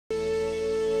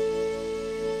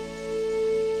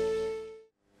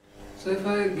So if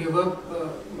I give up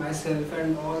myself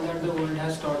and all that the world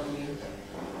has taught me,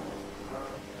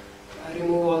 I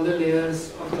remove all the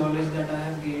layers of knowledge that I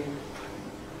have gained,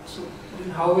 so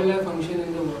then how will I function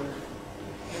in the world?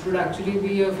 It would actually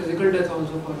be a physical death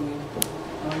also for me,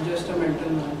 not just a mental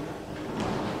one.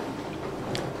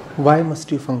 Why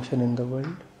must you function in the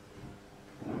world?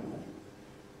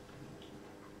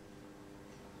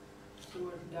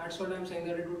 So that's what I'm saying,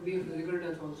 that it would be a physical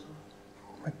death also.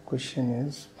 My question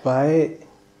is, why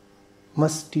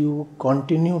must you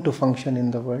continue to function in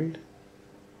the world?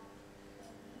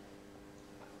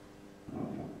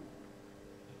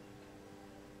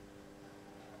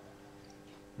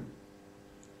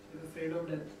 You're afraid of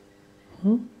death.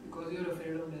 Because you're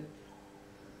afraid of death.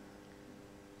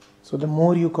 So the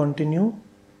more you continue,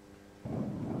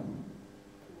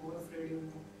 More afraid you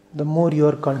become. the more you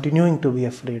are continuing to be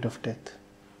afraid of death.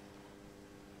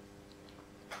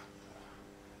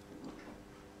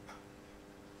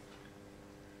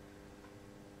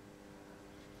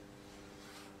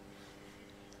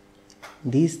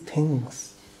 These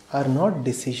things are not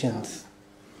decisions.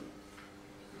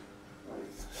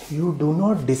 You do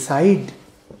not decide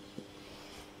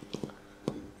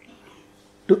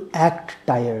to act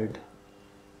tired.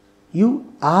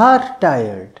 You are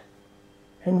tired.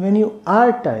 And when you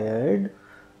are tired,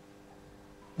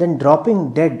 then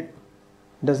dropping dead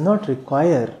does not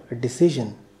require a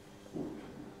decision.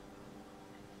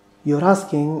 You're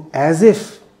asking as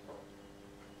if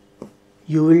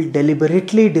you will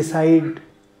deliberately decide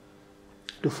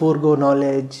to forego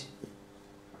knowledge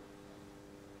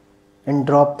and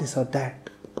drop this or that.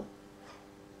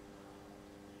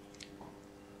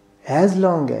 As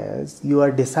long as you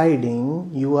are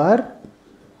deciding, you are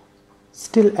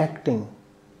still acting.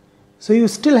 So you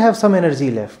still have some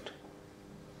energy left.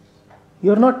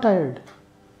 You are not tired.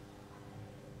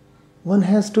 One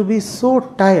has to be so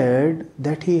tired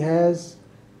that he has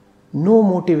no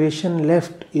motivation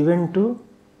left even to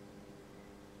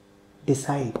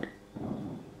decide.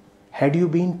 Had you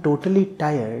been totally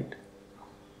tired,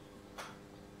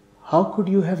 how could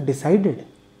you have decided?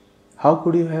 How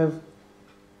could you have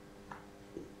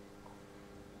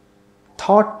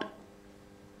thought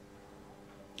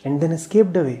and then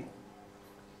escaped away?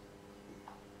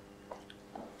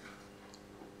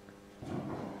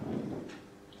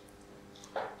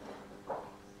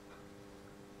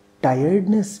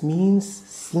 Tiredness means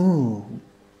seeing.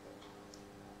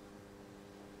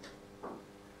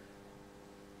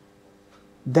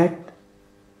 That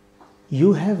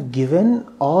you have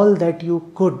given all that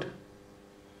you could,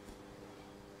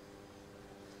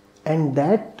 and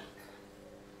that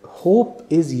hope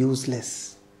is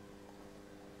useless.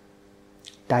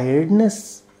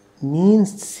 Tiredness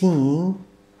means seeing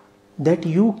that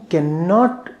you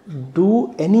cannot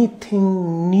do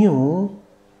anything new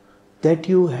that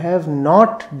you have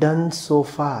not done so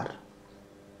far.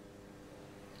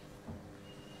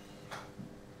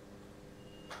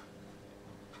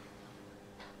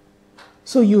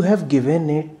 So you have given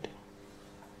it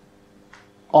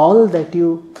all that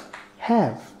you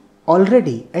have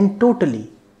already and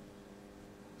totally.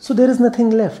 So there is nothing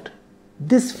left.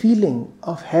 This feeling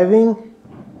of having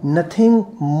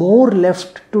nothing more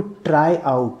left to try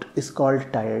out is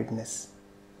called tiredness.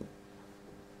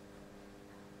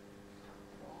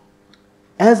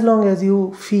 As long as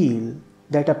you feel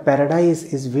that a paradise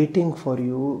is waiting for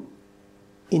you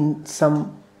in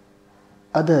some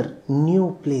other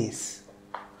new place,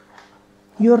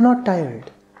 you are not tired.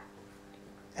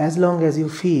 As long as you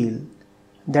feel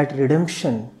that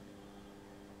redemption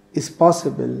is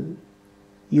possible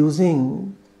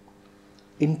using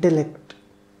intellect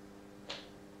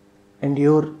and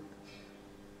your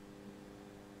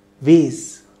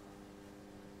ways,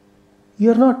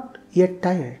 you are not yet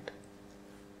tired.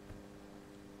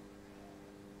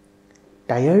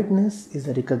 Tiredness is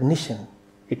a recognition,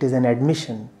 it is an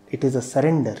admission, it is a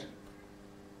surrender.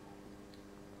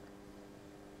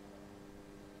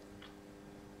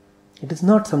 It is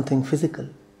not something physical.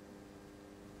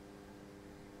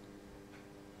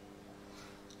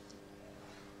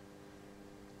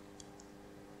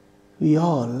 We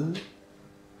all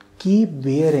keep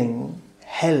bearing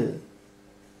hell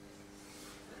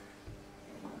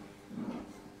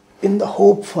in the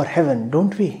hope for heaven,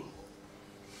 don't we?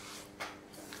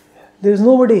 There is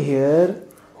nobody here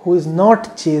who is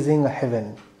not chasing a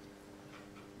heaven.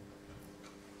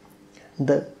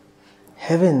 The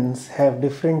heavens have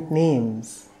different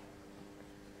names,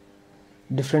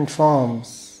 different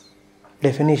forms,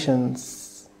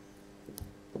 definitions.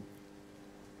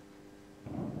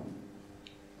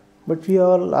 But we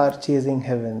all are chasing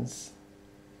heavens,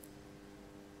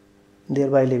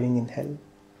 thereby living in hell.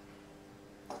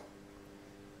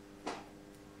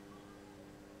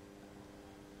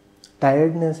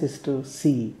 Tiredness is to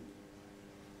see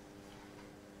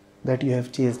that you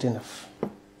have chased enough.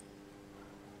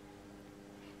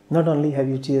 Not only have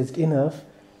you chased enough,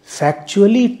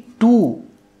 factually too,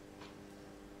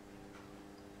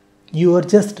 you are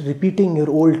just repeating your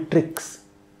old tricks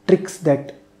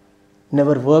that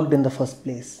never worked in the first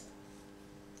place.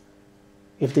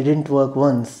 If they didn't work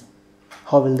once,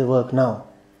 how will they work now?